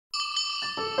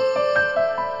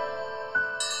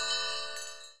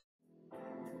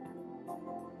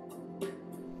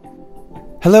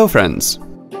Hello friends!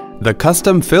 The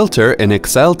custom filter in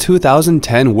Excel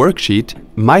 2010 worksheet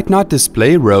might not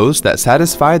display rows that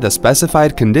satisfy the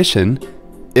specified condition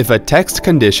if a text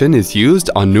condition is used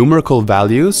on numerical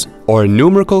values or a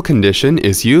numerical condition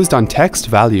is used on text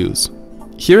values.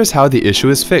 Here's how the issue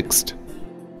is fixed.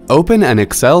 Open an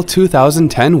Excel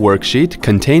 2010 worksheet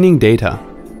containing data.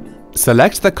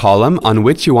 Select the column on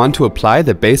which you want to apply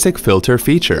the basic filter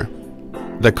feature.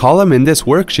 The column in this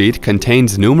worksheet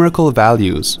contains numerical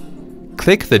values.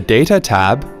 Click the Data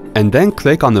tab and then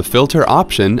click on the Filter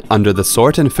option under the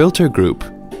Sort and Filter group.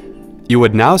 You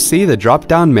would now see the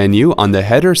drop-down menu on the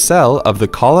header cell of the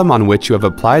column on which you have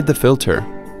applied the filter.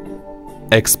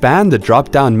 Expand the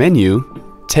drop-down menu,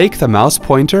 take the mouse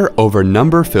pointer over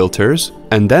Number Filters,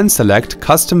 and then select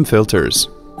Custom Filters.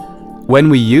 When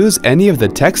we use any of the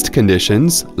text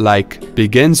conditions like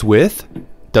begins with,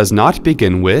 does not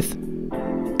begin with,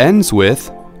 ends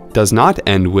with, does not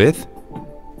end with,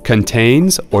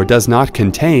 contains or does not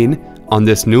contain on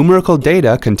this numerical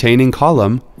data containing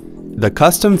column, the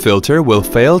custom filter will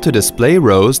fail to display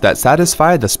rows that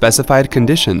satisfy the specified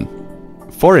condition.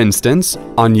 For instance,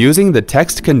 on using the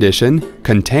text condition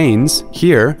contains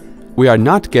here, we are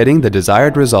not getting the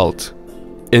desired result.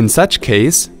 In such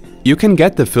case, you can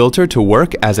get the filter to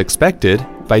work as expected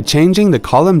by changing the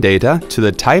column data to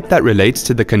the type that relates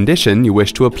to the condition you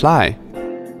wish to apply.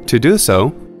 To do so,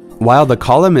 while the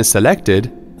column is selected,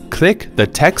 click the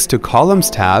Text to Columns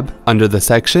tab under the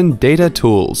section Data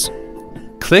Tools.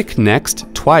 Click Next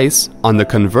twice on the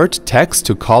Convert Text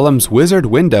to Columns wizard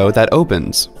window that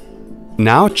opens.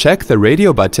 Now check the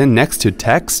radio button next to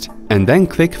Text and then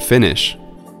click Finish.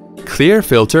 Clear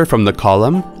Filter from the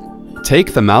column,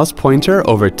 take the mouse pointer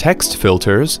over Text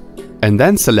Filters, and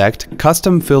then select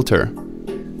Custom Filter.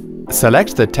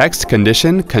 Select the text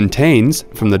condition contains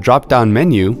from the drop-down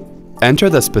menu, enter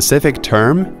the specific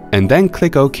term, and then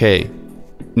click OK.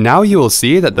 Now you will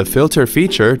see that the filter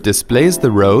feature displays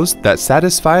the rows that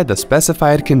satisfy the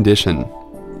specified condition.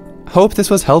 Hope this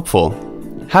was helpful.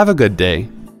 Have a good day.